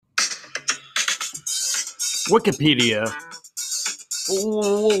Wikipedia.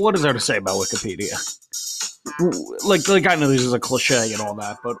 What is there to say about Wikipedia? Like I know this is a cliche and all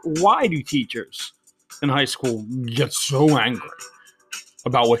that, but why do teachers in high school get so angry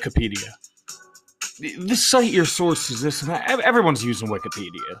about Wikipedia? This cite your sources, this and that. Everyone's using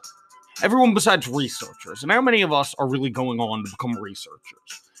Wikipedia. Everyone besides researchers. And how many of us are really going on to become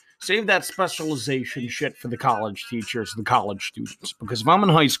researchers? Save that specialization shit for the college teachers, the college students. Because if I'm in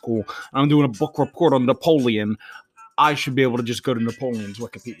high school and I'm doing a book report on Napoleon, I should be able to just go to Napoleon's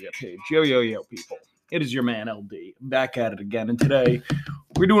Wikipedia page. Yo, people. It is your man, LD. I'm back at it again. And today,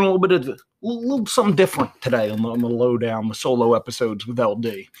 we're doing a little something different today on the Lowdown, the solo episodes with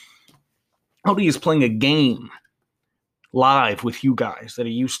LD. LD is playing a game live with you guys that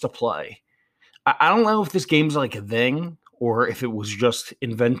he used to play. I don't know if this game's like a thing or if it was just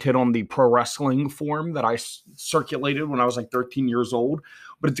invented on the pro wrestling forum that I circulated when I was like 13 years old,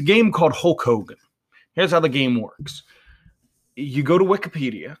 but it's a game called Hulk Hogan. Here's how the game works. You go to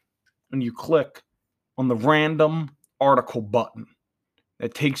Wikipedia and you click on the random article button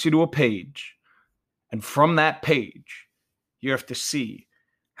that takes you to a page, and from that page, you have to see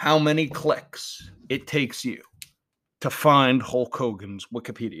how many clicks it takes you to find Hulk Hogan's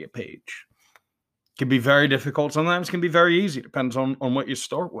Wikipedia page. It can be very difficult. Sometimes it can be very easy. Depends on what you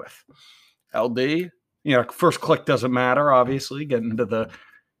start with. LD, first click doesn't matter, obviously. Get into the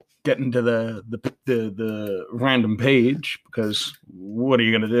random page, because what are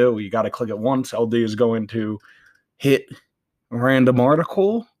you going to do? You got to click it once. LD is going to hit random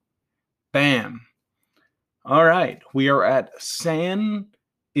article. Bam. All right. We are at San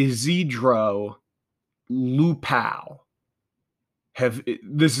Isidro Lupao.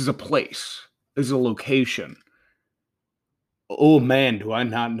 This is a place. This is a location. Oh man, do I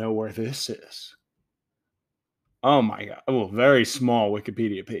not know where this is. Oh my god. Oh, very small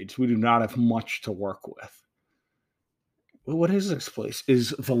Wikipedia page. We do not have much to work with. What is this place?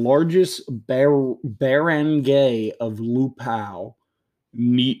 Is the largest barangay of Lupao.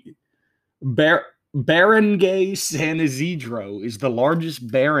 Barangay San Isidro is the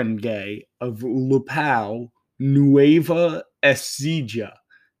largest barangay of Lupao, Nueva Ecija.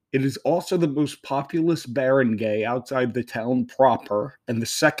 It is also the most populous barangay outside the town proper, and the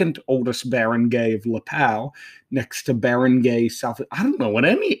second oldest barangay of Lupao, next to Barangay South. I don't know what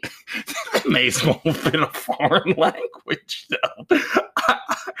any. That may as well have been a foreign language, though.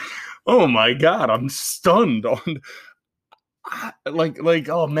 Oh my god, I'm stunned on.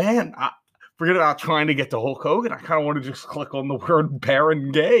 Oh man. Forget about trying to get to Hulk Hogan. I kind of want to just click on the word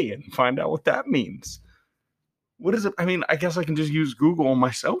barangay and find out what that means. What is it? I mean, I guess I can just use Google on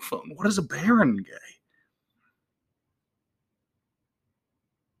my cell phone. What is a barangay?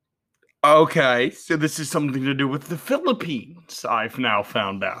 Okay, so this is something to do with the Philippines, I've now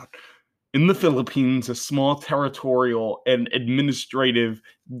found out. In the Philippines, a small territorial and administrative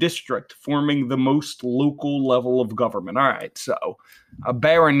district forming the most local level of government. All right, so a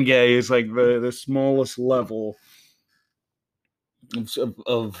barangay is like the smallest level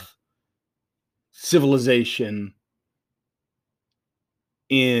of civilization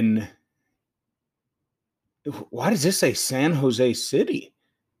in. Why does this say San Jose City?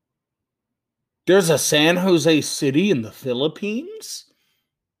 There's a San Jose City in the Philippines?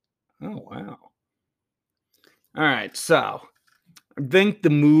 Oh, wow. All right, so I think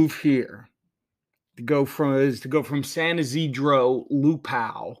the move here to go from San Isidro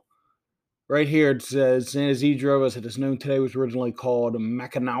Lupao. Right here it says San Isidro, as it is known today, was originally called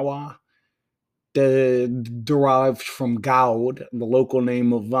Mackinawa, derived from goud, the local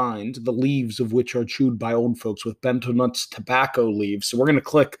name of vines, the leaves of which are chewed by old folks with bento nuts tobacco leaves. So we're going to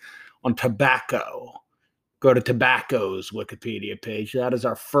click on tobacco. Go to tobacco's Wikipedia page. That is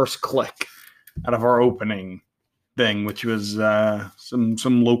our first click out of our opening thing, which was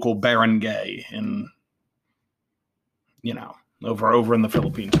some local barangay in, over in the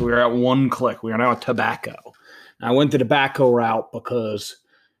Philippines. So we are at one click. We are now at tobacco. And I went the tobacco route because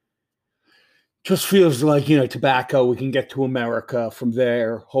it just feels like, tobacco, we can get to America from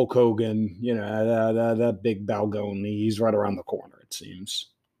there. Hulk Hogan, that big Balgone, he's right around the corner, it seems.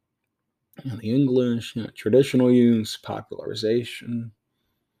 The English, traditional use, popularization.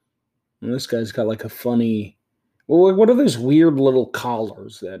 And this guy's got like a funny. Well, what are those weird little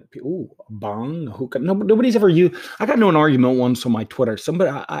collars that? Ooh, a bong, a hookah. No, nobody's ever used. I got into an argument once on my Twitter.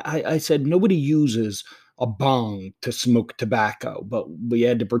 I said nobody uses a bong to smoke tobacco, but we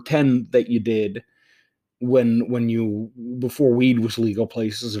had to pretend that you did before weed was legal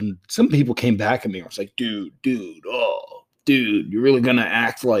places. And some people came back at me. I was like, dude, you're really gonna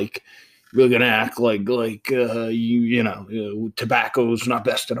act like We're gonna act like tobacco's not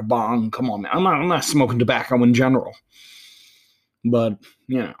best in a bong. Come on, man. I'm not smoking tobacco in general, but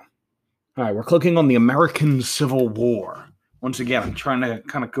all right. We're clicking on the American Civil War. Once again, I'm trying to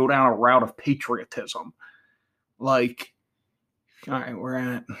kind of go down a route of patriotism. Like, all right, we're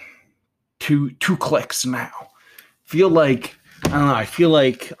at two clicks now. I feel like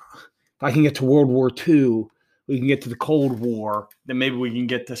if I can get to World War II, we can get to the Cold War, then maybe we can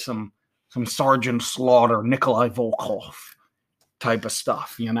get to some Sergeant Slaughter, Nikolai Volkov type of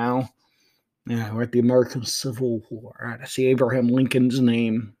stuff, Yeah, we're at the American Civil War. All right, I see Abraham Lincoln's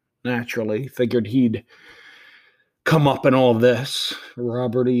name, naturally. Figured he'd come up in all this.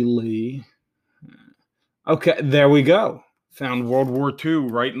 Robert E. Lee. Okay, there we go. Found World War II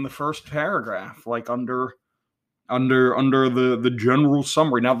right in the first paragraph, like under the general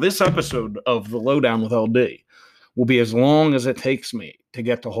summary. Now, this episode of the Lowdown with LD will be as long as it takes me to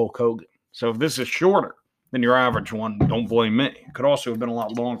get to Hulk Hogan. So if this is shorter than your average one, don't blame me. It could also have been a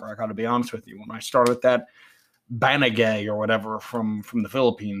lot longer, I got to be honest with you. When I started that Banagay or whatever from the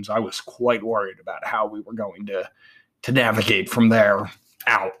Philippines, I was quite worried about how we were going to navigate from there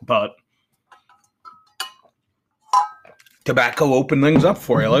out. But tobacco opened things up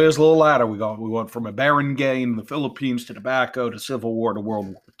for you. Look at this little ladder we got. We went from a barangay in the Philippines to tobacco to Civil War to World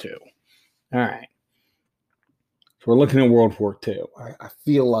War II. All right. So we're looking at World War II. I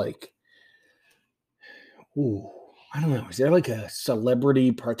feel like, I don't know. Is there like a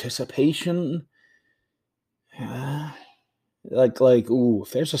celebrity participation? If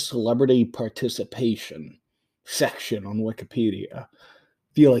there's a celebrity participation section on Wikipedia, I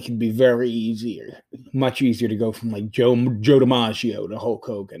feel like it'd be much easier to go from like Joe DiMaggio to Hulk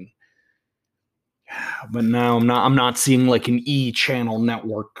Hogan. But now I'm not seeing like an E-channel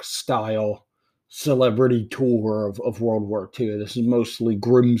network style celebrity tour of World War II. This is mostly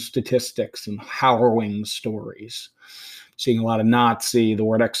grim statistics and harrowing stories. Seeing a lot of Nazi, the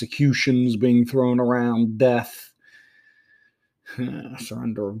word executions being thrown around, death,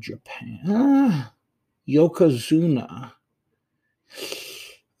 surrender of Japan, Yokozuna.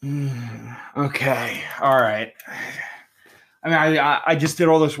 Okay, all right. I mean, I just did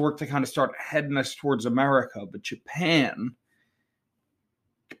all this work to kind of start heading us towards America, but Japan's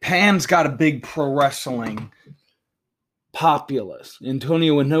got a big pro wrestling populace.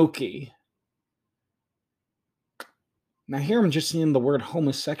 Antonio Inoki. Now here I'm just seeing the word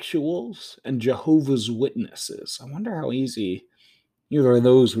homosexuals and Jehovah's Witnesses. I wonder how easy either of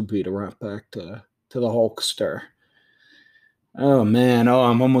those would be to wrap back to the Hulkster. Oh man,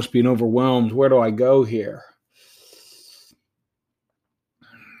 I'm almost being overwhelmed. Where do I go here?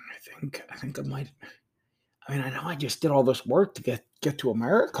 I think I might. I mean, I know I just did all this work to get to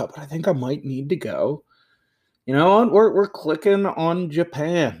America, but I think I might need to go. You know what? We're clicking on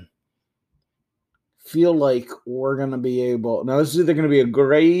Japan. Feel like we're gonna be able. Now this is either gonna be a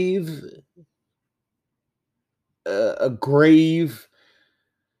grave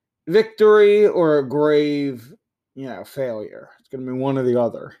victory or a grave, failure. It's gonna be one or the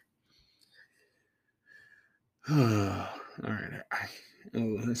other. All right.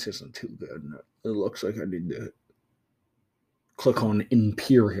 This isn't too good. It looks like I need to click on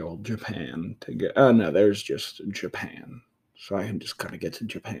Imperial Japan to get. Oh no, there's just Japan, so I can just kind of get to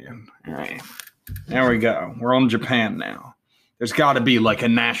Japan. All right, there we go. We're on Japan now. There's got to be like a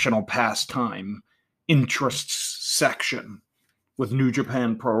national pastime interests section with New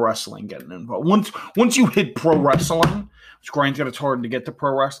Japan Pro Wrestling getting involved. Once you hit pro wrestling, which granted it's hard to get to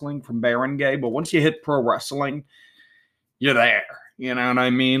pro wrestling from Barangay, but once you hit pro wrestling, you're there. You know what I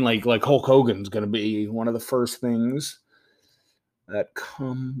mean? Like Hulk Hogan's going to be one of the first things that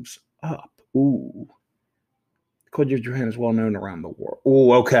comes up. Ooh. Culture of Japan is well known around the world.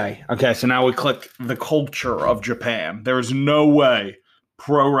 Ooh, okay. Okay, so now we click the culture of Japan. There's no way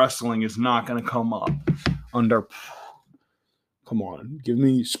pro wrestling is not going to come up under... Come on, give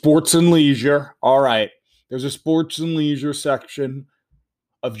me sports and leisure. All right. There's a sports and leisure section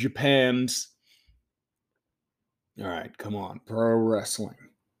of Japan's... All right, come on. Pro wrestling.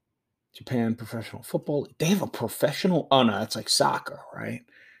 Japan professional football. They have a professional... Oh, no, that's like soccer, right?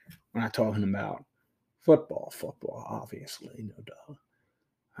 We're not talking about football, obviously. No duh. All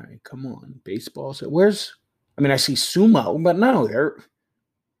right, come on. Baseball. So I see sumo, but no,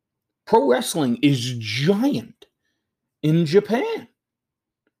 pro wrestling is giant in Japan.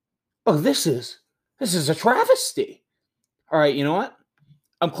 Oh, this is a travesty. All right, you know what?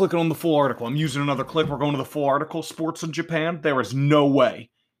 I'm clicking on the full article. I'm using another click. We're going to the full article. Sports in Japan. There is no way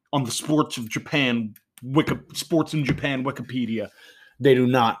on the Sports in Japan Wikipedia they do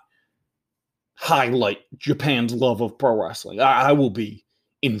not highlight Japan's love of pro wrestling. I will be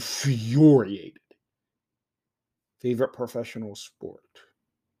infuriated. Favorite professional sport?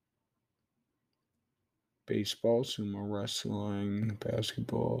 Baseball, sumo wrestling,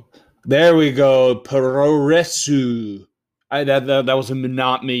 basketball. There we go. Pro wrestling. That was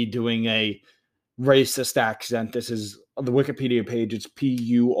not me doing a racist accent. This is the Wikipedia page. It's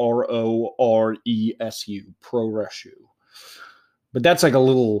Puroresu. Pro wrestling. But that's like a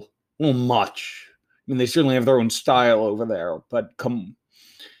little much. I mean, they certainly have their own style over there, but come.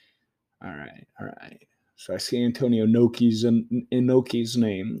 All right. So I see Antonio Inoki's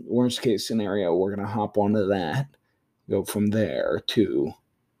name. Worst case scenario, we're going to hop onto that. Go from there to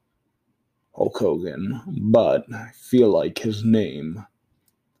Hulk Hogan. But I feel like his name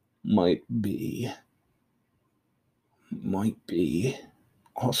might be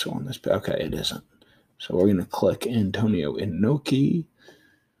also on this. Okay, it isn't. So we're going to click Antonio Inoki.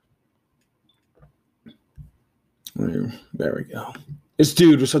 There we go. This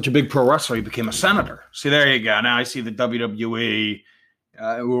dude was such a big pro wrestler, he became a senator. See, there you go. Now I see the WWE.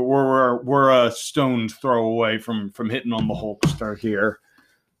 We're a stone's throw away from hitting on the Hulkster here.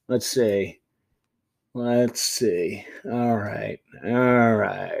 Let's see. All right. I'm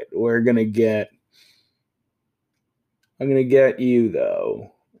gonna get you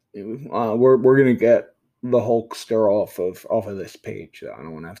though. We're gonna get the Hulkster off of this page. Though. I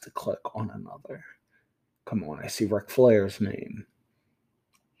don't want to have to click on another. Come on, I see Ric Flair's name.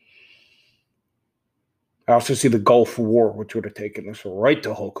 I also see the Gulf War, which would have taken us right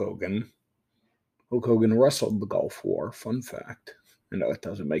to Hulk Hogan. Hulk Hogan wrestled the Gulf War. Fun fact. I know it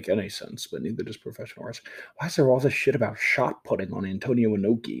doesn't make any sense, but neither does professional wrestling. Why is there all this shit about shot putting on Antonio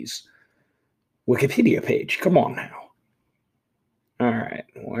Inoki's Wikipedia page? Come on now. All right.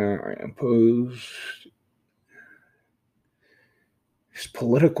 Where are you? Opposed. His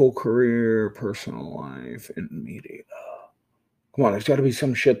political career, personal life, and media. Come on, there's got to be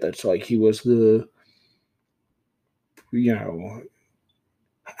some shit that's like he was the...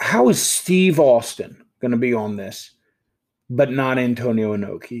 how is Steve Austin going to be on this, but not Antonio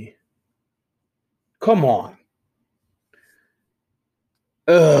Inoki? Come on.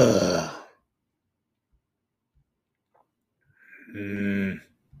 Ugh.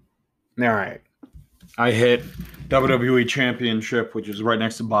 All right. I hit WWE Championship, which is right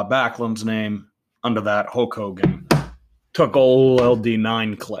next to Bob Backlund's name. Under that, Hulk Hogan. Took old LD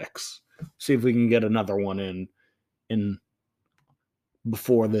 9 clicks. See if we can get another one in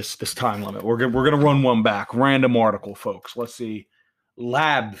before this time limit. We're gonna run one back. Random article, folks. Let's see.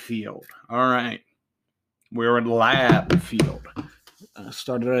 Lab Field. All right. We're at Lab Field.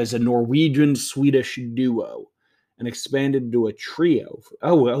 Started as a Norwegian-Swedish duo and expanded to a trio.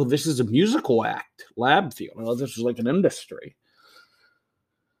 Oh, this is a musical act. Lab Field. Oh, this is like an industry.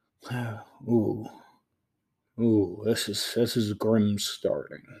 Ooh, this is grim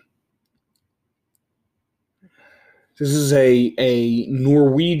starting. This is a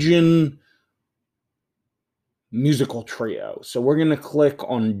Norwegian musical trio. So we're going to click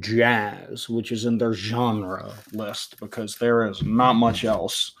on jazz, which is in their genre list, because there is not much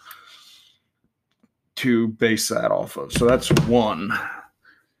else to base that off of. So that's one.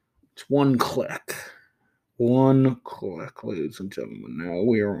 It's one click. One click, ladies and gentlemen. Now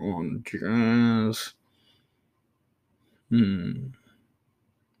we are on jazz.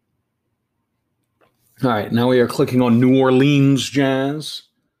 All right, now we are clicking on New Orleans jazz.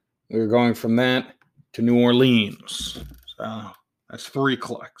 We're going from that to New Orleans. So that's 3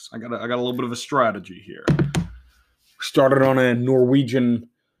 clicks. I got a little bit of a strategy here. Started on a Norwegian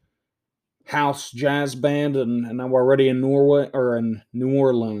house jazz band, and now we're already in Norway or in New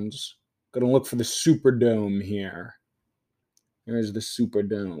Orleans. Gonna look for the Superdome here. Here's the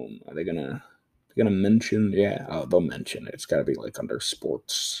Superdome. Are they gonna mention? Yeah, they'll mention it. It's gotta be like under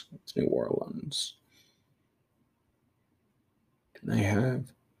sports. It's New Orleans. They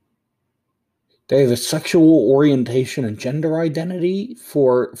have a sexual orientation and gender identity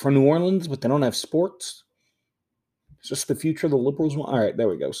for New Orleans, but they don't have sports. Is this the future the liberals want? All right, there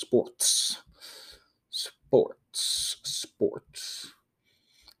we go. Sports.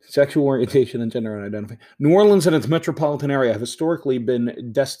 Sexual orientation and gender identity. New Orleans and its metropolitan area have historically been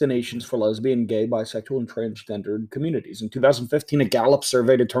destinations for lesbian, gay, bisexual, and transgendered communities. In 2015, a Gallup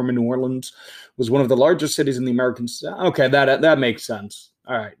survey determined New Orleans was one of the largest cities in the American South. Okay, that makes sense.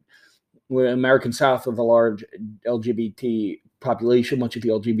 All right. American South with a large LGBT population. Much of the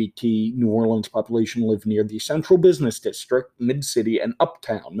LGBT New Orleans population live near the central business district, mid-city, and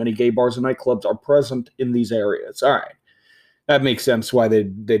uptown. Many gay bars and nightclubs are present in these areas. All right. That makes sense why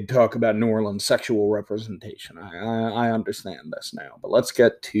they'd talk about New Orleans sexual representation. I understand this now. But let's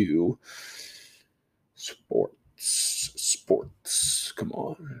get to sports. Sports. Come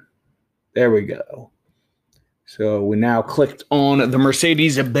on. There we go. So we now clicked on the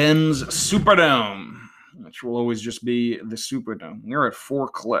Mercedes-Benz Superdome, which will always just be the Superdome. We're at 4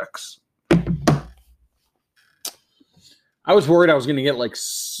 clicks. I was worried I was going to get like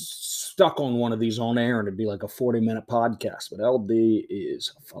stuck on one of these on air and it'd be like a 40-minute podcast, but LD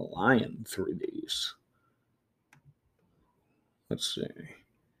is flying through these. Let's see.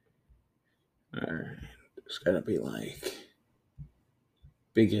 All right. It's got to be like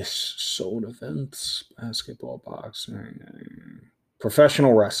biggest sold events, basketball, boxing,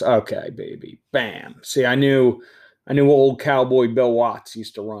 professional wrestling. Okay, baby. Bam. See, I knew old cowboy Bill Watts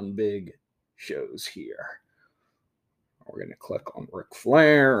used to run big shows here. We're going to click on Ric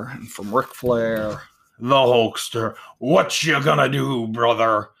Flair. And from Ric Flair, the Hulkster. What you gonna do,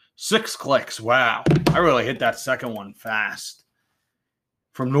 brother? 6 clicks. Wow. I really hit that second one fast.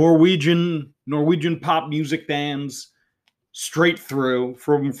 From Norwegian pop music bands, straight through.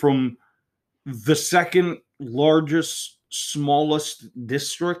 From the second largest, smallest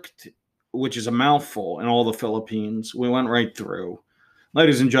district, which is a mouthful in all the Philippines. We went right through.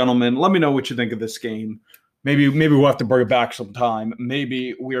 Ladies and gentlemen, let me know what you think of this game. Maybe we'll have to bring it back sometime.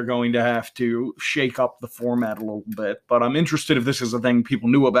 Maybe we are going to have to shake up the format a little bit. But I'm interested if this is a thing people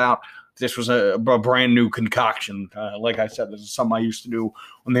knew about. This was a brand new concoction. Like I said, this is something I used to do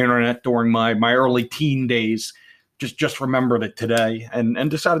on the internet during my early teen days. Just remembered it today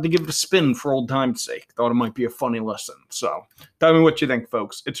and decided to give it a spin for old time's sake. Thought it might be a funny lesson. So tell me what you think,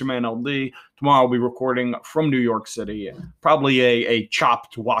 folks. It's your man LD. Tomorrow I'll be recording from New York City. Probably a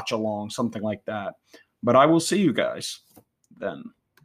chopped watch along, something like that. But I will see you guys then.